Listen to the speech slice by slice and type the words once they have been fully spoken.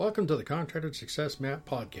Welcome to the Contractor Success Map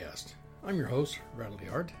podcast. I'm your host, Bradley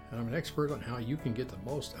Hart, and I'm an expert on how you can get the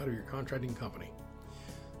most out of your contracting company.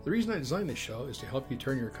 The reason I designed this show is to help you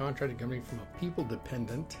turn your contracting company from a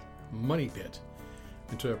people-dependent money pit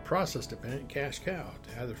into a process-dependent cash cow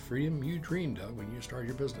to have the freedom you dreamed of when you started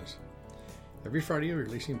your business. Every Friday, we're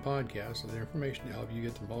releasing podcasts with information to help you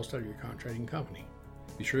get the most out of your contracting company.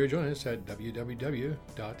 Be sure to join us at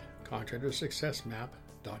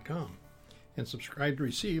www.contractorsuccessmap.com and subscribe to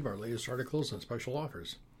receive our latest articles and special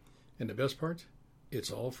offers. And the best part,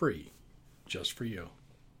 it's all free, just for you.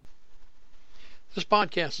 This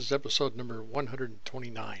podcast is episode number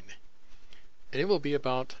 129, and it will be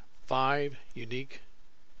about 5 unique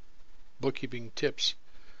bookkeeping tips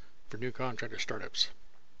for new contractor startups.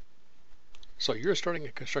 So you're starting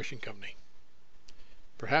a construction company.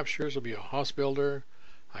 Perhaps yours will be a house builder,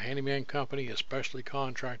 a handyman company, a specialty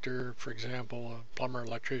contractor, for example, a plumber,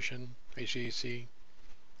 electrician, HVAC,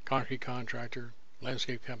 concrete contractor,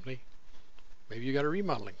 landscape company. Maybe you got a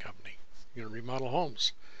remodeling company. You're going to remodel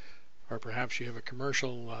homes. Or perhaps you have a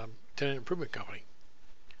commercial tenant improvement company.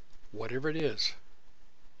 Whatever it is,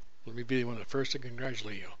 let me be one of the first to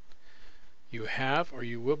congratulate you. You have, or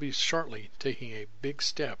you will be shortly, taking a big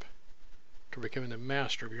step to becoming the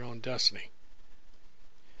master of your own destiny.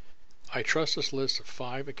 I trust this list of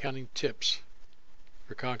 5 accounting tips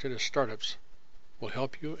for contractor startups will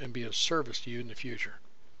help you and be of service to you in the future.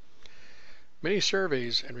 Many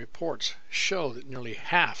surveys and reports show that nearly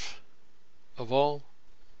half of all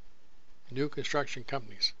new construction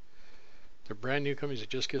companies, the brand new companies that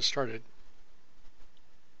just get started,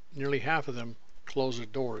 nearly half of them close their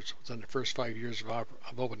doors within the first 5 years of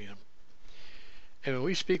opening them. And when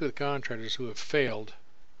we speak with contractors who have failed,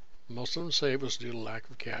 most of them say it was due to lack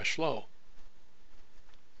of cash flow.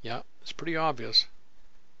 Yeah, it's pretty obvious.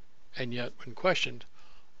 And yet, when questioned,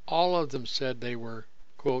 all of them said they were,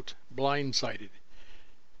 quote, blindsided.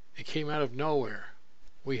 It came out of nowhere.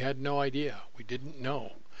 We had no idea. We didn't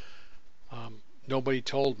know. Nobody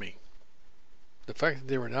told me. The fact that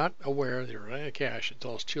they were not aware they were running out of cash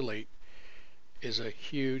until it's too late is a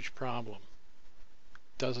huge problem.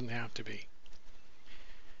 Doesn't have to be.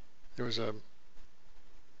 There was a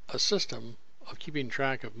system of keeping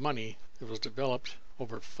track of money that was developed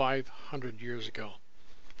over 500 years ago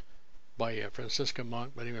by a Franciscan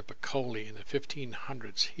monk by the name of Piccoli in the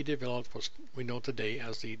 1500s. He developed what we know today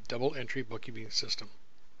as the double entry bookkeeping system.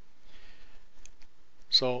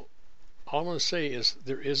 So all I'm going to say is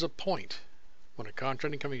there is a point when a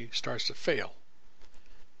contracting company starts to fail,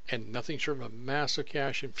 and nothing short of a massive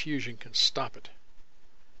cash infusion can stop it.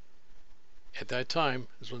 At that time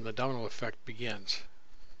is when the domino effect begins,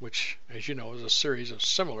 which, as you know, is a series of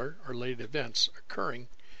similar or related events occurring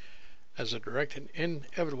as a direct and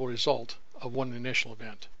inevitable result of one initial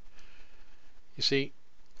event. You see,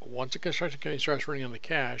 once a construction company starts running on the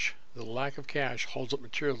cash, the lack of cash holds up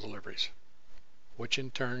material deliveries, which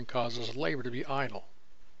in turn causes labor to be idle.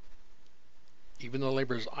 Even though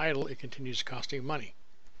labor is idle, it continues costing money.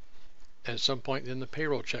 And at some point, then the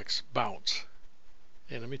payroll checks bounce.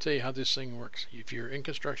 And let me tell you how this thing works. If you're in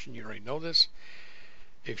construction, you already know this.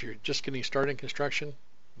 If you're just getting started in construction,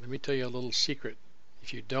 let me tell you a little secret.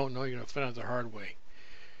 If you don't know, you're going to find out the hard way.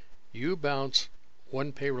 You bounce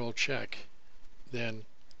one payroll check, then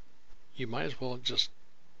you might as well just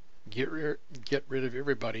get rid of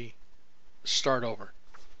everybody, start over.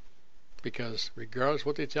 Because regardless of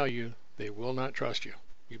what they tell you, they will not trust you.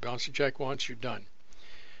 You bounce a check once, you're done.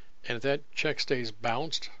 And if that check stays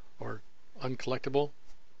bounced or uncollectible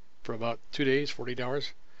for about 2 days, 48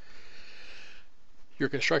 hours, your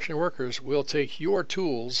construction workers will take your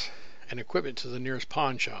tools and equipment to the nearest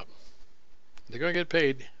pawn shop. They're going to get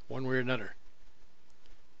paid one way or another.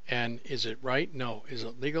 And is it right? No. Is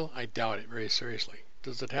it legal? I doubt it very seriously.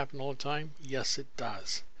 Does it happen all the time? Yes, it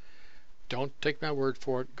does. Don't take my word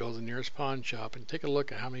for it. Go to the nearest pawn shop and take a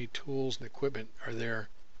look at how many tools and equipment are there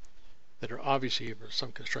that are obviously for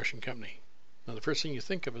some construction company. Now, the first thing you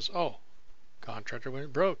think of is, oh, contractor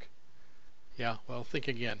went broke. Yeah, well, think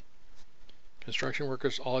again. Construction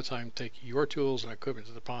workers all the time take your tools and equipment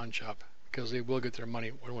to the pawn shop because they will get their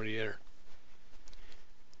money one way or the other.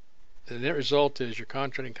 The net result is your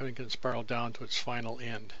contracting company can spiral down to its final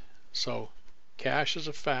end. So cash is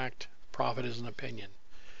a fact, profit is an opinion.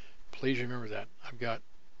 Please remember that. I've got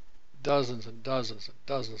dozens and dozens and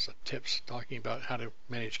dozens of tips talking about how to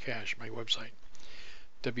manage cash on my website,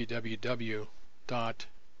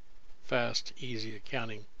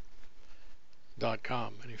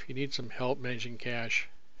 www.fasteasyaccounting.com. And if you need some help managing cash,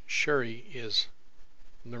 Sherry is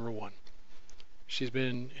number one. She's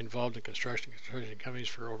been involved in construction companies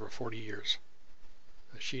for over 40 years.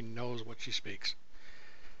 She knows what she speaks.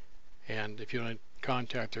 And if you want to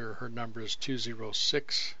contact her, her number is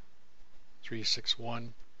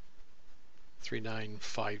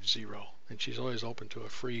 206-361-3950. And she's always open to a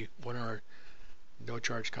free 1-hour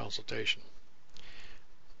no-charge consultation.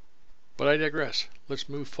 But I digress. Let's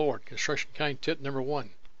move forward. Construction kind tip number 1.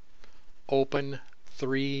 Open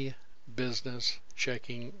 3 business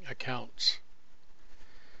checking accounts.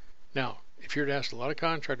 Now, if you were to ask a lot of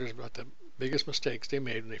contractors about the biggest mistakes they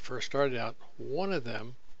made when they first started out, one of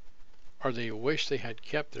them are they wish they had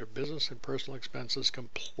kept their business and personal expenses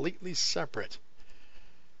completely separate.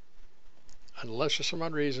 Unless for some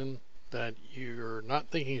odd reason that you're not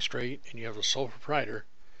thinking straight and you have a sole proprietor.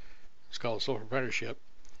 It's called sole proprietorship.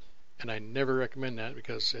 And I never recommend that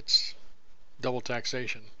because it's double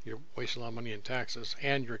taxation. You're wasting a lot of money in taxes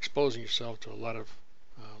and you're exposing yourself to a lot of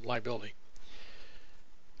liability.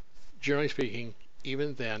 Generally speaking,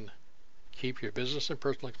 even then, keep your business and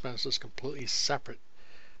personal expenses completely separate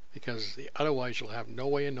because otherwise you'll have no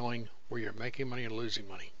way of knowing where you're making money and losing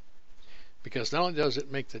money. Because not only does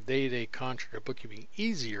it make the day-to-day contract or bookkeeping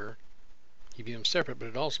easier, keeping them separate, but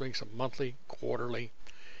it also makes a monthly, quarterly,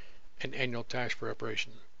 and annual tax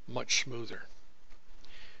preparation much smoother.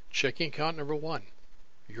 Checking account number 1.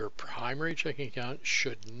 Your primary checking account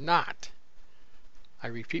should not, I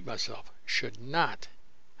repeat myself, should not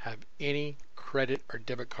have any credit or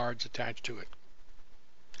debit cards attached to it.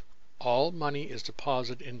 All money is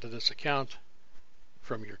deposited into this account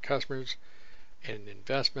from your customers and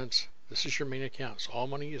investments. This is your main account. So all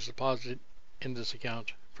money is deposited in this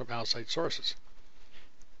account from outside sources.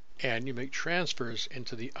 And you make transfers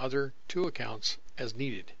into the other 2 accounts as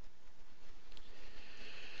needed.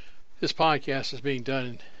 This podcast is being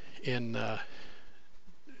done in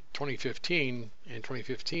 2015. In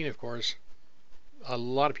 2015, of course, a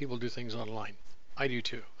lot of people do things online. I do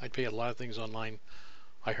too. I pay a lot of things online.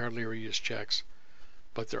 I hardly ever use checks.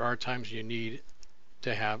 But there are times you need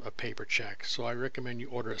to have a paper check. So I recommend you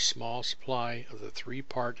order a small supply of the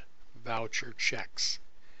 3-part voucher checks.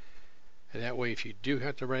 And that way, if you do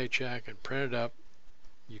have to write a check and print it up,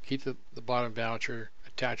 you keep the bottom voucher,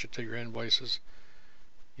 attach it to your invoices.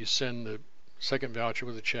 You send the second voucher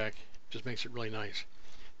with a check. Just makes it really nice.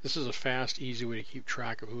 This is a fast, easy way to keep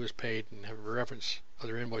track of who is paid and have a reference of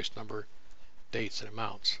their invoice number, dates, and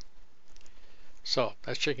amounts. So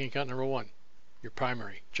that's checking account number 1, your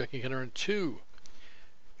primary. Checking account number 2,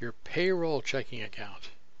 your payroll checking account.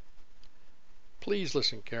 Please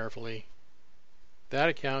listen carefully. That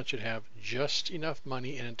account should have just enough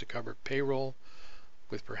money in it to cover payroll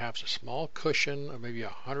with perhaps a small cushion of maybe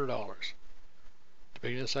 $100.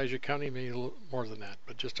 Depending on the size of your company, maybe a little more than that,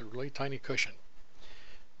 but just a really tiny cushion.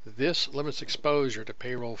 This limits exposure to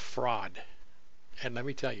payroll fraud. And let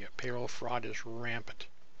me tell you, payroll fraud is rampant.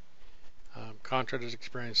 Contractors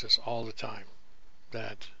experience this all the time,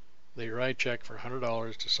 that they write a check for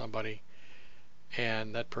 $100 to somebody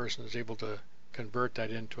and that person is able to convert that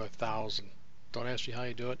into $1,000. Don't ask me how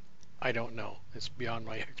you do it. I don't know. It's beyond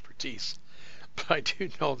my expertise. But I do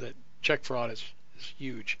know that check fraud is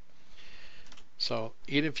huge. So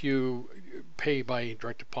even if you pay by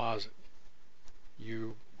direct deposit,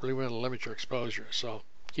 you really want to limit your exposure. So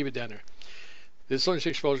keep it down there. This limits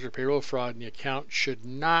exposure to payroll fraud, and the account should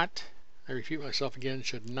not, I repeat myself again,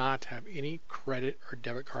 should not have any credit or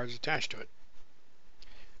debit cards attached to it.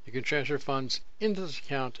 You can transfer funds into this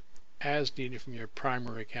account as needed from your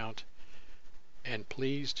primary account, and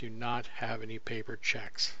please do not have any paper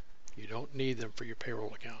checks. You don't need them for your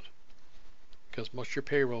payroll account because most of your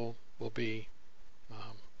payroll will be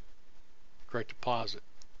direct deposit.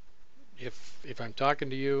 If I'm talking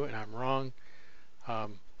to you and I'm wrong,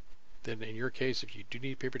 then in your case, if you do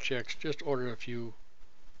need paper checks, just order a few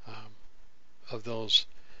of those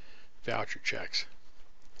voucher checks.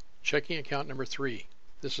 Checking account number 3.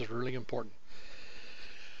 This is really important.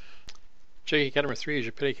 Checking account number 3 is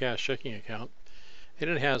your petty cash checking account, and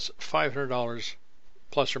it has $500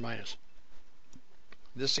 plus or minus.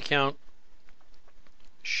 This account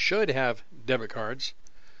should have debit cards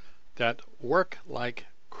that work like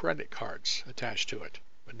credit cards attached to it,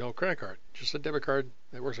 but no credit card, just a debit card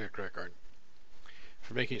that works like a credit card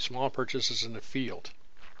for making small purchases in the field.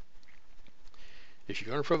 If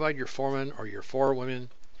you're going to provide your foreman or your forewomen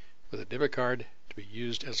with a debit card to be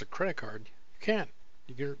used as a credit card, you can.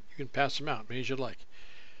 You can pass them out many as you like,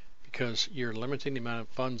 because you're limiting the amount of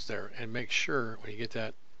funds there. And make sure when you get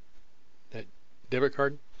that debit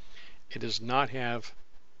card, it does not have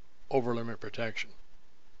over limit protection,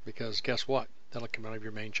 because guess what? That'll come out of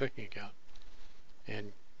your main checking account,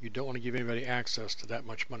 and you don't want to give anybody access to that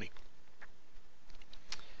much money.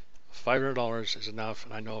 $500 is enough,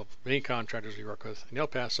 and I know of many contractors we work with, and they'll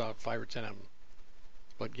pass out 5 or 10 of them.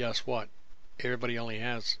 But guess what? Everybody only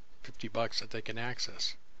has $50 that they can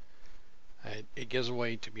access. It gives a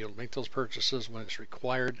way to be able to make those purchases when it's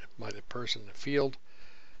required by the person in the field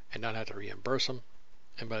and not have to reimburse them.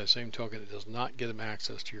 And by the same token, it does not give them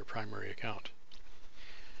access to your primary account.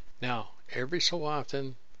 Now, every so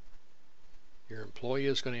often, your employee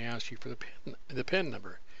is going to ask you for the PIN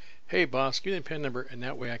number. Hey, boss, give me the PIN number, and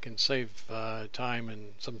that way I can save time,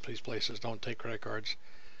 and some of these places don't take credit cards.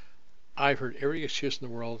 I've heard every excuse in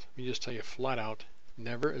the world. Let me just tell you flat out,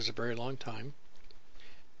 never is a very long time.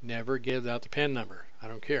 Never give out the PIN number. I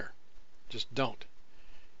don't care. Just don't.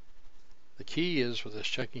 The key is with this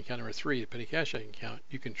checking account number 3, the petty cash checking account,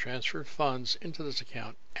 you can transfer funds into this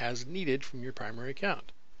account as needed from your primary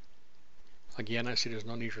account. Again, I see there's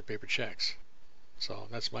no need for paper checks. So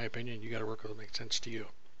that's my opinion. You got to work with what makes sense to you.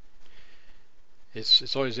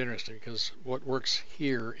 It's always interesting because what works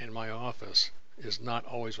here in my office is not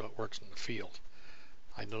always what works in the field.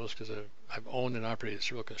 I notice because I've owned and operated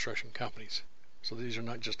several construction companies. So these are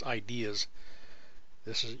not just ideas.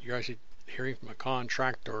 You're actually hearing from a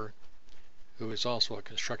contractor who is also a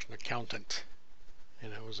construction accountant.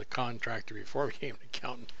 And I was a contractor before I became an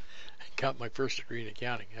accountant. I got my first degree in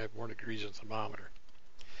accounting. I have more degrees in thermometer.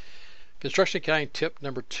 Construction accounting tip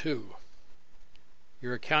number 2.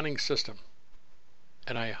 Your accounting system.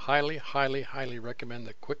 And I highly, highly, highly recommend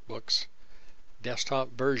the QuickBooks desktop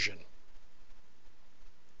version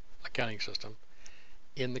accounting system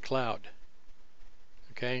in the cloud.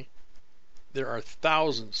 Okay? There are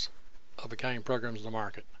thousands of accounting programs in the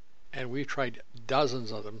market, and we've tried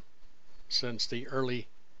dozens of them since the early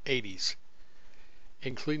 80s,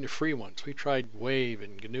 including the free ones. We tried Wave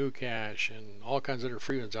and GNU Cash and all kinds of other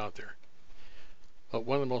free ones out there. But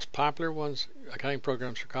one of the most popular ones, accounting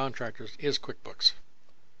programs for contractors, is QuickBooks.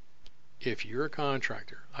 If you're a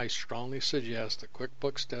contractor, I strongly suggest the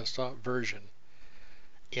QuickBooks desktop version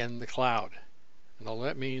in the cloud. And all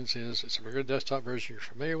that means is it's a regular desktop version you're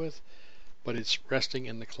familiar with, but it's resting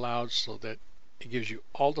in the cloud so that it gives you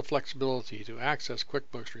all the flexibility to access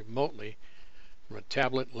QuickBooks remotely from a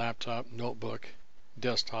tablet, laptop, notebook,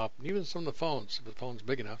 desktop, and even some of the phones, if the phone's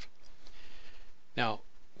big enough. Now,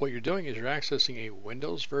 what you're doing is you're accessing a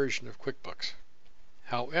Windows version of QuickBooks.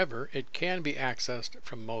 However, it can be accessed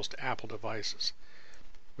from most Apple devices.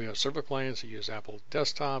 We have several clients that use Apple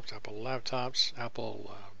desktops, Apple laptops,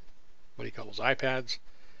 Apple those iPads,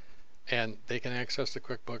 and they can access the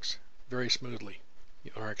QuickBooks very smoothly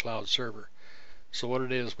on our cloud server. So what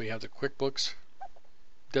it is, we have the QuickBooks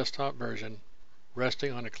desktop version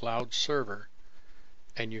resting on a cloud server,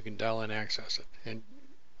 and you can dial and access it. And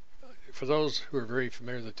for those who are very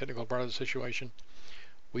familiar with the technical part of the situation,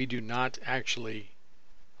 we do not actually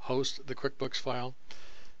host the QuickBooks file.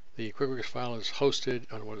 The QuickBooks file is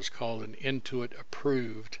hosted on what is called an Intuit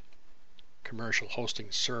approved commercial hosting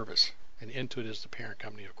service, and Intuit is the parent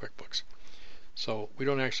company of QuickBooks. So we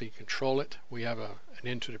don't actually control it. We have an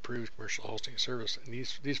Intuit approved commercial hosting service, and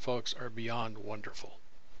these folks are beyond wonderful.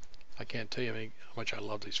 I can't tell you how much I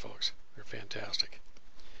love these folks. They're fantastic.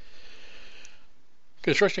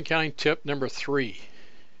 Construction accounting tip number 3.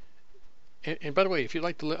 And by the way, if you'd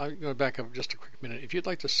like to, I'm going to back up just a quick minute. If you'd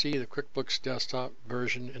like to see the QuickBooks desktop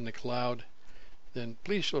version in the cloud, then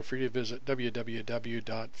please feel free to visit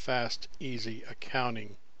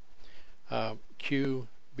www.fasteasyaccounting,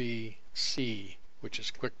 QBC, which is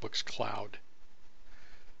QuickBooks Cloud.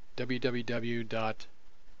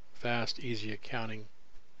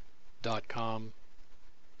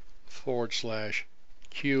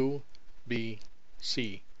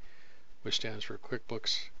 www.fasteasyaccounting.com/QBC, which stands for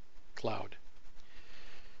QuickBooks Cloud.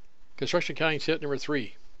 Construction accounting tip number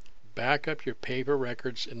 3. Back up your paper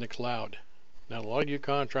records in the cloud. Now, a lot of you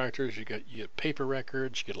contractors, you get paper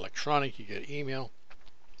records, you get electronic, you get email,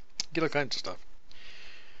 you get all kinds of stuff.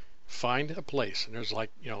 Find a place, and there's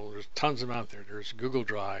there's tons of them out there. There's Google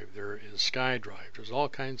Drive, there is SkyDrive, there's all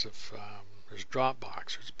kinds of, there's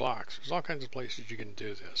Dropbox, there's Box, there's all kinds of places you can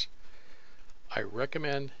do this. I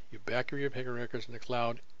recommend you back up your paper records in the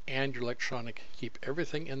cloud and your electronic. Keep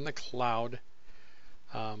everything in the cloud.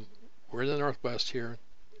 We're in the Northwest here.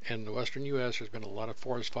 In the western U.S., there's been a lot of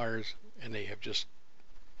forest fires, and they have just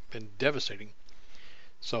been devastating.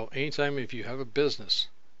 So anytime if you have a business,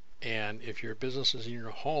 and if your business is in your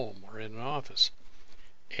home or in an office,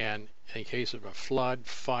 and in case of a flood,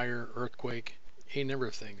 fire, earthquake, any number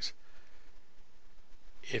of things,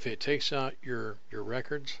 if it takes out your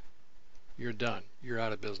records, you're done. You're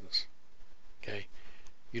out of business. Okay?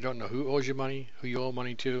 You don't know who owes you money, who you owe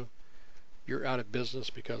money to. You're out of business,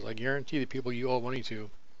 because I guarantee the people you owe money to,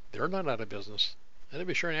 they're not out of business, and they'll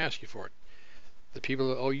be sure and ask you for it. The people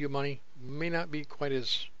that owe you money may not be quite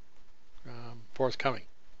as forthcoming.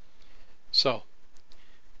 So,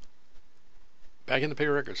 back in the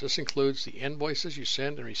paper records, this includes the invoices you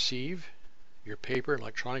send and receive, your paper and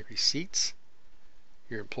electronic receipts,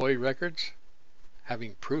 your employee records,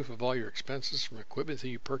 having proof of all your expenses from equipment that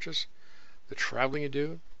you purchase, the traveling you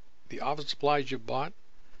do, the office supplies you bought,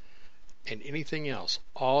 and anything else.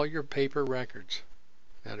 All your paper records.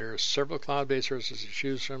 Now, there are several cloud-based services to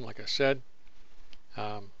choose from. Like I said,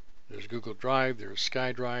 there's Google Drive, there's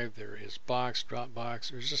SkyDrive, there is Box, Dropbox.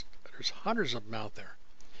 There's hundreds of them out there.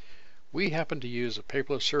 We happen to use a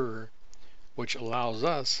paperless server, which allows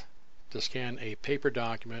us to scan a paper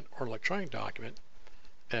document or electronic document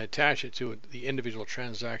and attach it to the individual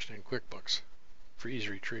transaction in QuickBooks for easy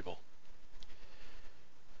retrieval.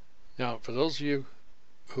 Now, for those of you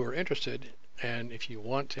who are interested, and if you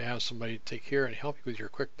want to have somebody take care and help you with your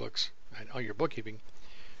QuickBooks and all your bookkeeping,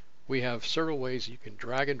 we have several ways you can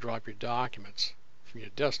drag and drop your documents from your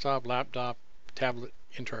desktop, laptop, tablet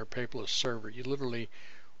into our paperless server.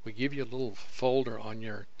 We give you a little folder on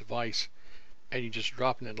your device, and you just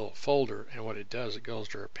drop in that little folder, and what it does, it goes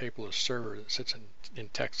to our paperless server that sits in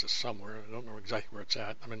Texas somewhere. I don't know exactly where it's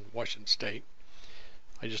at. I'm in Washington State.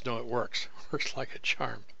 I just know it works. It works like a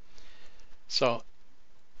charm. So,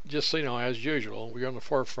 just so you know, as usual, we are on the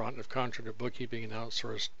forefront of contractor bookkeeping and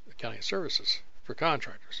outsourced accounting services for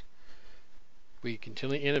contractors. We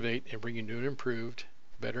continually innovate and bring you new and improved,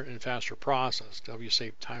 better and faster process to help you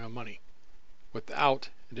save time and money without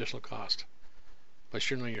additional cost by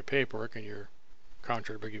streamlining your paperwork and your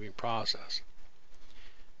contractor bookkeeping process.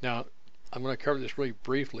 Now, I'm going to cover this really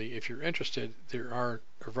briefly. If you're interested, there are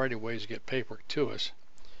a variety of ways to get paperwork to us.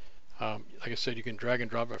 Like I said, you can drag and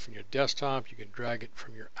drop it from your desktop. You can drag it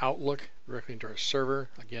from your Outlook directly into our server.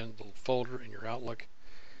 Again, the little folder in your Outlook.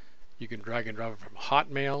 You can drag and drop it from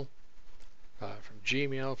Hotmail, from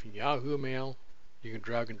Gmail, from Yahoo Mail. You can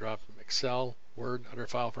drag and drop from Excel, Word, other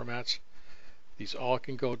file formats. These all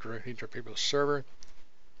can go directly into our paperless server.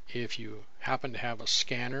 If you happen to have a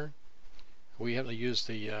scanner, we happen to use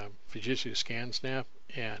the Fujitsu Scan Snap,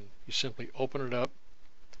 and you simply open it up,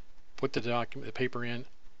 put the paper in,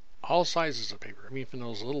 all sizes of paper. I mean, from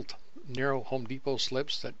those little narrow Home Depot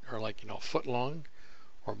slips that are like, a foot long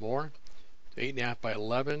or more, 8.5 by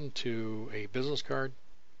 11 to a business card.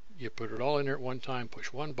 You put it all in there at one time,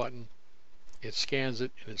 push one button, it scans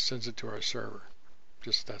it, and it sends it to our server.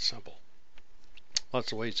 Just that simple.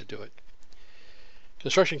 Lots of ways to do it.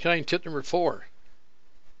 Construction accounting tip number 4.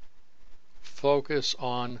 Focus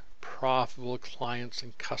on profitable clients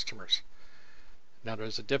and customers. Now,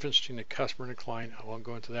 there's a difference between a customer and a client. I won't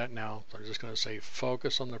go into that now. So I'm just going to say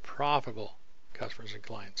focus on the profitable customers and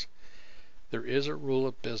clients. There is a rule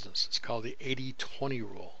of business. It's called the 80-20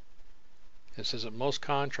 rule. It says that most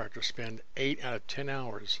contractors spend 8 out of 10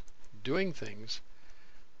 hours doing things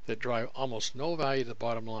that drive almost no value to the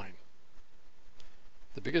bottom line.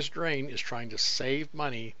 The biggest drain is trying to save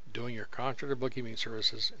money doing your contractor bookkeeping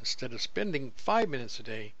services instead of spending 5 minutes a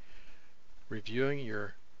day reviewing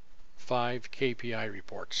your 5 KPI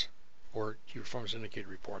reports or key performance indicator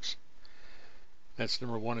reports. That's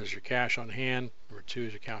number 1 is your cash on hand. Number 2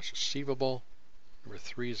 is your accounts receivable. Number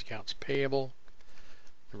 3 is accounts payable.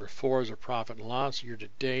 Number 4 is a profit and loss year to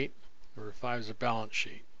date. Number 5 is a balance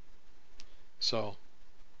sheet. So,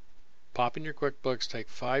 pop in your QuickBooks, take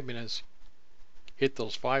 5 minutes, hit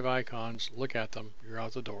those 5 icons, look at them, you're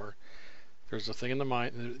out the door. There's a thing in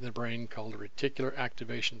the brain called a reticular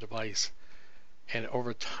activation device, and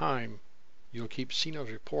over time you'll keep seeing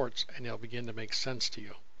those reports and they'll begin to make sense to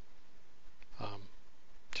you.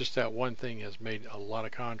 Just that one thing has made a lot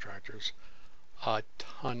of contractors a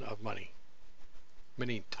ton of money.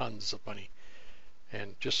 Many tons of money.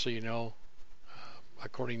 And just so you know,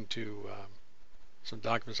 according to some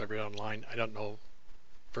documents I read online, I don't know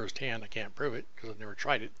firsthand, I can't prove it because I've never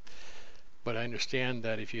tried it, but I understand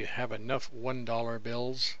that if you have enough $1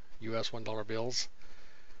 bills, US $1 bills,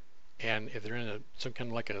 and if they're in some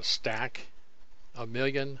kind of like a stack, 1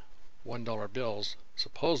 million $1 bills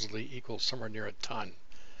supposedly equals somewhere near a ton.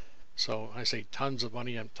 So when I say tons of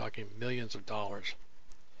money, I'm talking millions of dollars.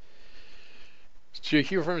 So your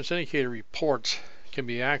key performance indicator reports can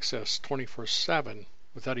be accessed 24/7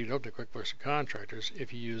 without even opening QuickBooks for contractors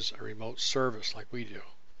if you use a remote service like we do.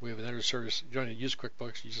 We have another service. You don't need to use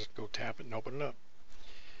QuickBooks. You just go tap it and open it up.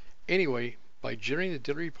 Anyway, by generating the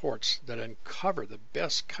daily reports that uncover the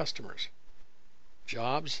best customers,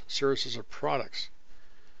 jobs, services, or products,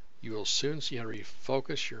 you will soon see how to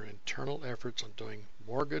refocus your internal efforts on doing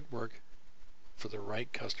more good work for the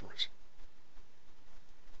right customers.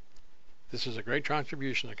 This is a great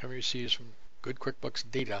contribution the company receives from good QuickBooks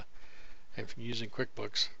data and from using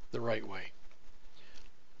QuickBooks the right way.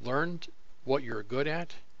 Learn what you're good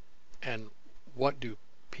at And what do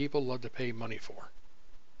people love to pay money for?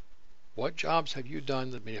 What jobs have you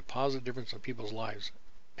done that made a positive difference in people's lives?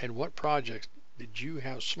 And what projects did you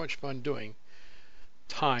have so much fun doing,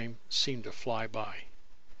 time seemed to fly by?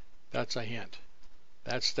 That's a hint.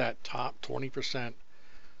 That's that top 20%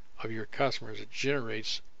 of your customers that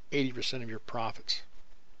generates 80% of your profits.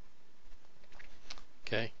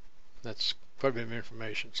 Okay, that's quite a bit of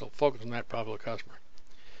information. So focus on that profitable customer.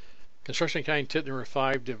 Construction accounting tip number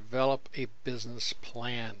 5, develop a business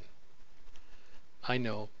plan. I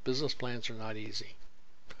know business plans are not easy,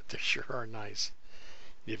 but they sure are nice.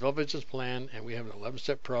 You develop a business plan, and we have an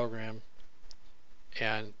 11-step program,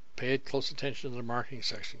 and pay close attention to the marketing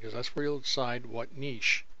section, because that's where you'll decide what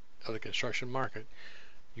niche of the construction market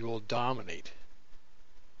you will dominate.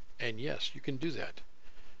 And yes, you can do that.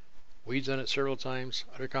 We've done it several times.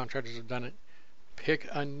 Other contractors have done it. Pick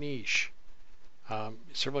a niche.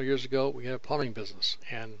 Several years ago, we had a plumbing business,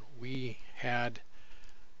 and we had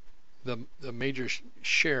the major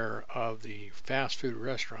share of the fast food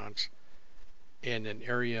restaurants in an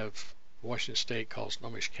area of Washington State called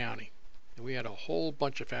Snohomish County. And we had a whole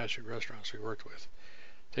bunch of fast food restaurants we worked with,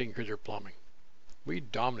 taking care of their plumbing. We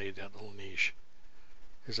dominated that little niche.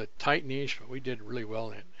 It's a tight niche, but we did really well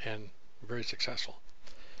in it, and very successful.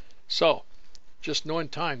 So, just know in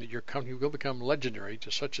time that your company will become legendary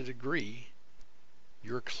to such a degree,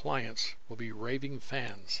 your clients will be raving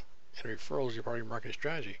fans, and referrals are part of your marketing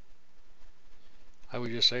strategy. I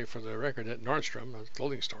would just say for the record that Nordstrom, a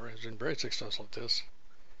clothing store, has been very successful at this,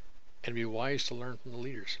 and be wise to learn from the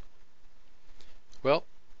leaders. Well,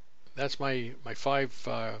 that's my 5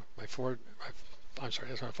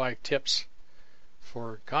 tips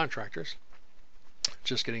for contractors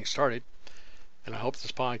just getting started. And I hope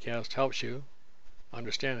this podcast helps you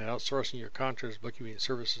understand that outsourcing your contractors' bookkeeping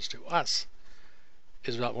services to us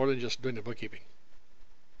is about more than just doing the bookkeeping.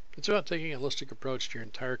 It's about taking a holistic approach to your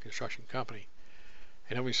entire construction company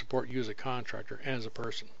and helping support you as a contractor and as a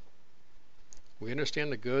person. We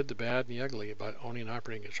understand the good, the bad, and the ugly about owning and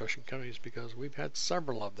operating construction companies because we've had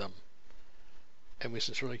several of them, and we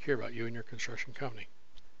sincerely care about you and your construction company.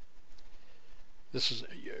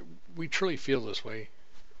 We truly feel this way.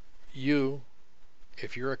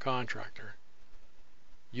 If you're a contractor,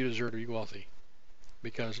 you deserve to be wealthy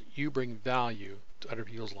because you bring value to other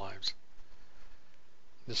people's lives.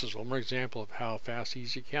 This is one more example of how Fast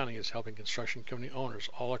Easy Accounting is helping construction company owners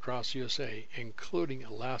all across the USA, including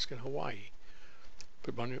Alaska and Hawaii,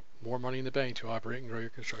 put more money in the bank to operate and grow your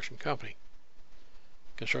construction company.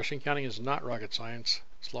 Construction accounting is not rocket science.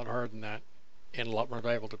 It's a lot harder than that and a lot more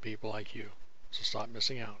valuable to people like you. So stop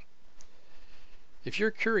missing out. If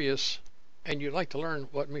you're curious and you'd like to learn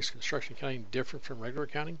what makes construction accounting different from regular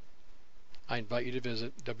accounting, I invite you to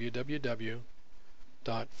visit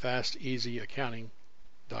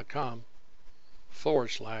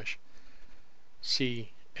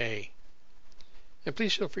www.fasteasyaccounting.com/CA. And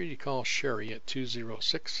please feel free to call Sherry at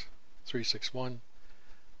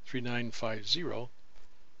 206-361-3950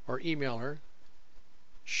 or email her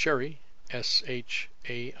Sherry,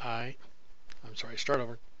 Sherry,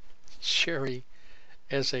 SHARIE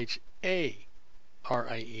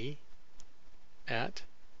at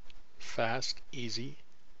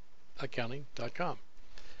fasteasyaccounting.com.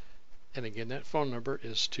 And again, that phone number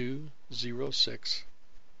is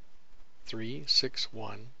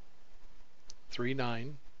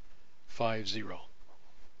 206-361-3950.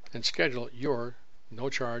 And schedule your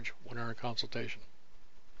no-charge 1-hour consultation.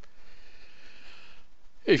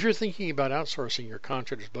 If you're thinking about outsourcing your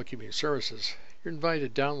contractor's bookkeeping services, you're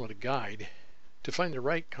invited to download a guide to find the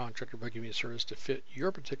right contractor bookkeeping service to fit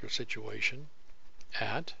your particular situation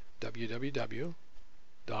at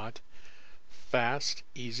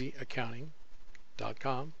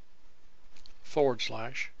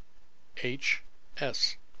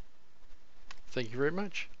www.fasteasyaccounting.com/HS. Thank you very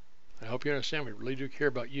much. I hope you understand we really do care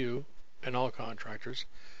about you and all contractors,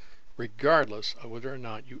 regardless of whether or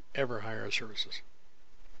not you ever hire our services.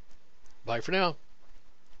 Bye for now.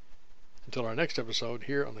 Until our next episode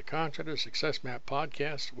here on the Contractor Success Map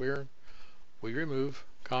podcast, where we remove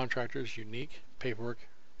contractors' unique paperwork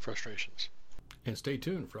frustrations. And stay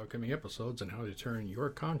tuned for upcoming episodes on how to turn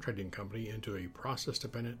your contracting company into a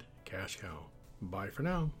process-dependent cash cow. Bye for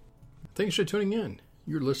now. Thanks for tuning in.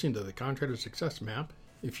 You're listening to the Contractor Success Map.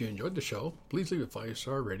 If you enjoyed the show, please leave a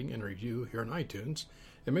 5-star rating and review here on iTunes,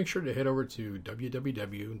 and make sure to head over to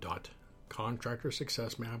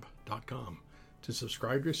www.contractorsuccessmap.com to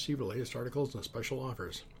subscribe to receive the latest articles and special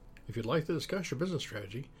offers. If you'd like to discuss your business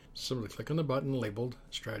strategy, simply click on the button labeled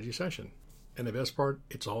Strategy Session. And the best part,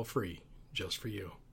 it's all free, just for you.